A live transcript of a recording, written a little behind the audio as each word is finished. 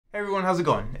Hey everyone, how's it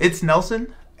going? It's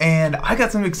Nelson, and I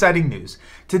got some exciting news.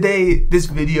 Today, this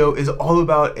video is all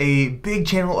about a big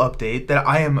channel update that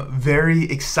I am very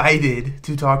excited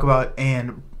to talk about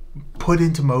and put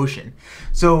into motion.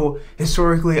 So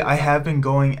historically, I have been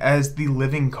going as the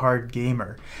Living Card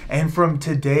Gamer, and from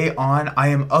today on, I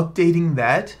am updating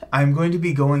that. I'm going to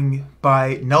be going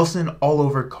by Nelson All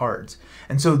Over Cards.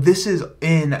 And so this is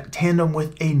in tandem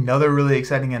with another really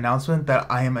exciting announcement that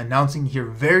I am announcing here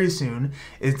very soon.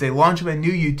 It's a launch of a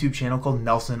new YouTube channel called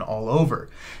Nelson All Over.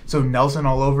 So Nelson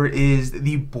All Over is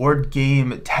the board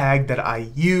game tag that I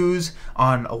use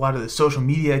on a lot of the social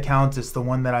media accounts. It's the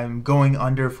one that I'm going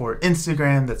under for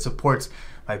Instagram that supports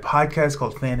my podcast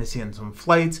called Fantasy and Some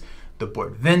Flights, the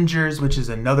Board Vengers, which is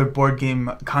another board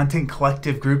game content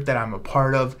collective group that I'm a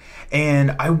part of,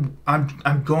 and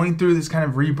I'm going through this kind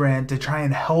of rebrand to try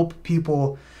and help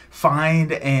people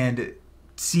find and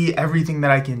see everything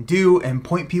that I can do and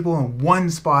point people in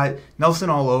one spot, Nelson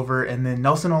All Over, and then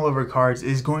Nelson All Over Cards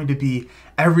is going to be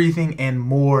everything and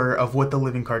more of what the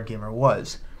Living Card Gamer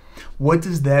was. What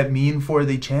does that mean for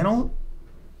the channel?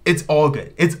 It's all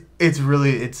good.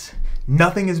 It's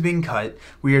nothing is being cut.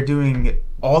 We are doing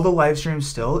all the live streams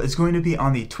still. It's going to be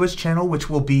on the Twitch channel, which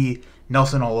will be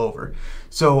Nelson All Over.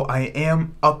 So I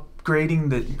am upgrading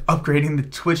the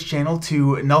Twitch channel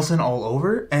to Nelson All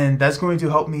Over, and that's going to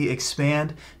help me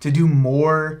expand to do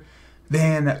more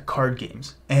than card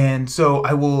games. And so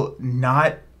I will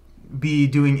not be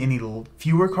doing any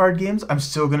fewer card games. I'm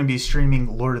still going to be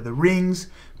streaming Lord of the Rings,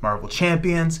 Marvel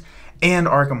Champions, and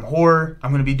Arkham Horror. I'm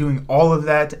going to be doing all of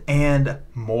that and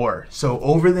more. So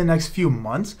over the next few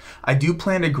months, I do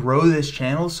plan to grow this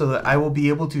channel so that I will be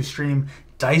able to stream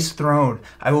Dice Throne.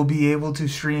 I will be able to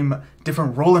stream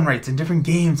different roll and writes and different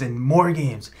games and more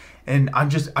games. And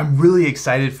I'm really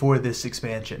excited for this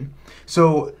expansion.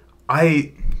 So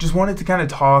I just wanted to kind of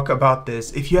talk about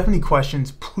this. If you have any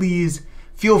questions, please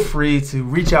feel free to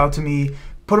reach out to me,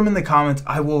 put them in the comments.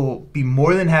 I will be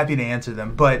more than happy to answer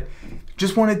them. But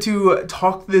just wanted to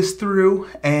talk this through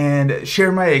and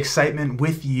share my excitement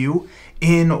with you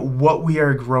in what we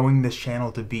are growing this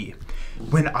channel to be.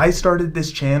 When I started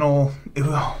this channel,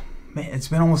 it's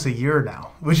been almost a year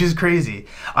now, which is crazy.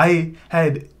 I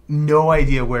had no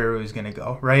idea where it was going to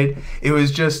go, right? It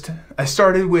was just, I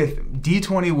started with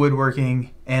D20 Woodworking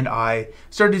and I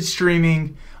started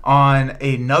streaming on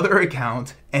another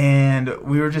account and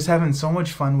we were just having so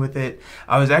much fun with it.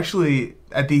 I was actually,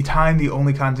 at the time, the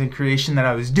only content creation that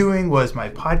I was doing was my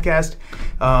podcast,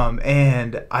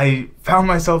 and I found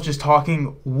myself just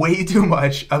talking way too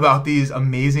much about these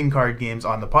amazing card games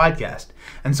on the podcast.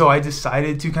 And so I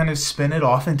decided to kind of spin it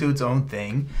off into its own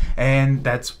thing, and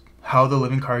that's how the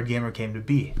Living Card Gamer came to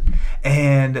be.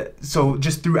 And so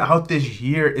just throughout this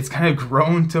year, it's kind of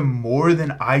grown to more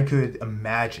than I could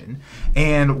imagine.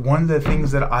 And one of the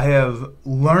things that I have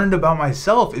learned about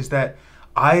myself is that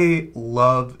I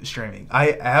love streaming.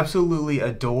 I absolutely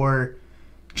adore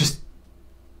just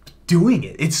doing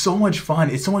it. It's so much fun.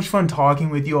 It's so much fun talking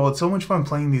with you all. It's so much fun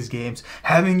playing these games,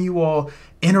 having you all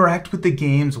interact with the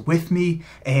games with me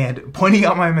and pointing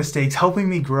out my mistakes, helping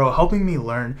me grow, helping me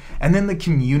learn. And then the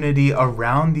community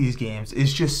around these games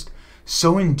is just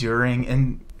so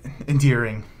endearing.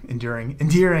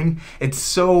 It's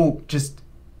so just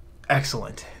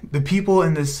excellent. The people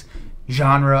in this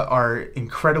genre are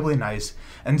incredibly nice.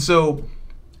 And so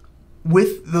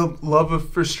with the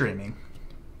love for streaming,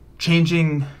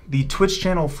 changing the Twitch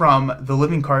channel from the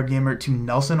Living Card Gamer to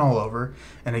Nelson All Over,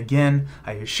 and again,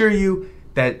 I assure you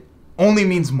that only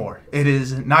means more. It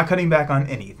is not cutting back on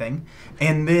anything.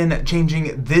 And then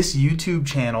changing this YouTube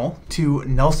channel to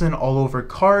Nelson All Over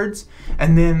Cards,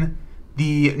 and then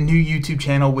the new YouTube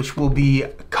channel, which will be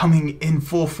coming in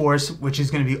full force, which is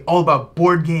going to be all about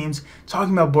board games,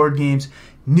 talking about board games,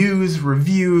 news,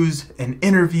 reviews, and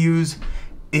interviews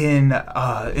in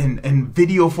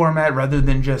video format rather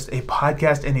than just a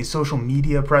podcast and a social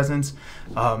media presence.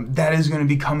 That is going to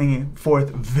be coming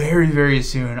forth very, very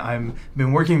soon. I've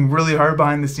been working really hard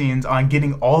behind the scenes on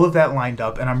getting all of that lined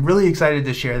up, and I'm really excited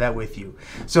to share that with you.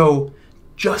 So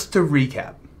just to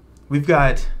recap, we've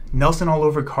got Nelson All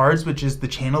Over Cards, which is the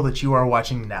channel that you are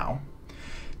watching now.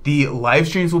 The live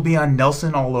streams will be on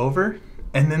Nelson All Over,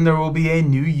 and then there will be a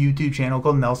new YouTube channel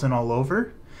called Nelson All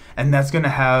Over, and that's going to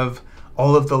have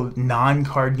all of the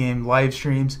non-card game live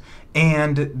streams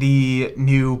and the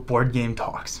new board game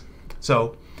talks.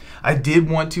 So I did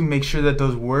want to make sure that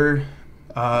those were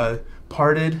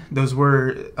parted. Those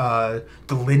were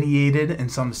delineated in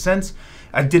some sense.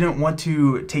 I didn't want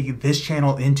to take this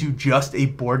channel into just a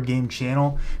board game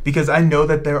channel because I know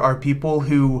that there are people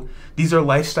who, these are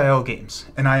lifestyle games,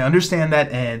 and I understand that,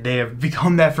 and they have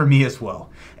become that for me as well.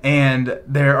 And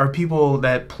there are people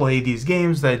that play these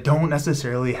games that don't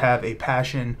necessarily have a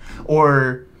passion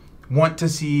or want to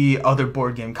see other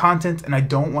board game content, and I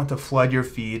don't want to flood your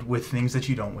feed with things that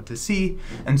you don't want to see.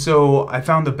 And so I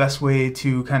found the best way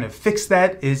to kind of fix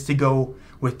that is to go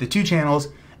with the two channels.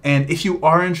 And if you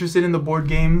are interested in the board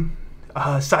game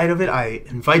side of it, I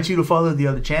invite you to follow the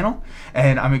other channel,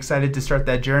 and I'm excited to start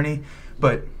that journey.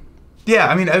 But yeah,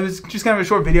 I mean, it was just kind of a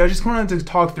short video. I just wanted to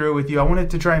talk through it with you. I wanted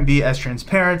to try and be as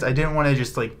transparent. I didn't want to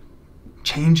just like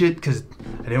change it because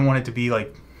I didn't want it to be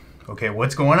like, okay,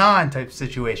 what's going on type of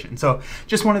situation. So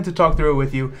just wanted to talk through it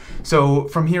with you. So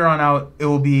from here on out, it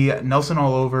will be Nelson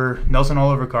all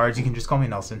over cards. You can just call me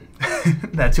Nelson.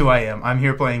 That's who I am. I'm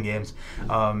here playing games.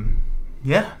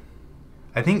 Yeah,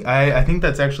 I think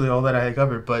that's actually all that I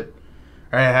covered, but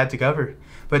I had to cover.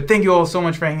 But thank you all so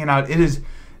much for hanging out.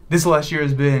 This last year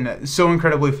has been so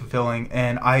incredibly fulfilling,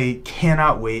 and I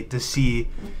cannot wait to see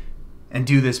and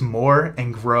do this more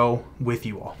and grow with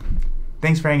you all.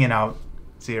 Thanks for hanging out.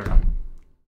 See you around.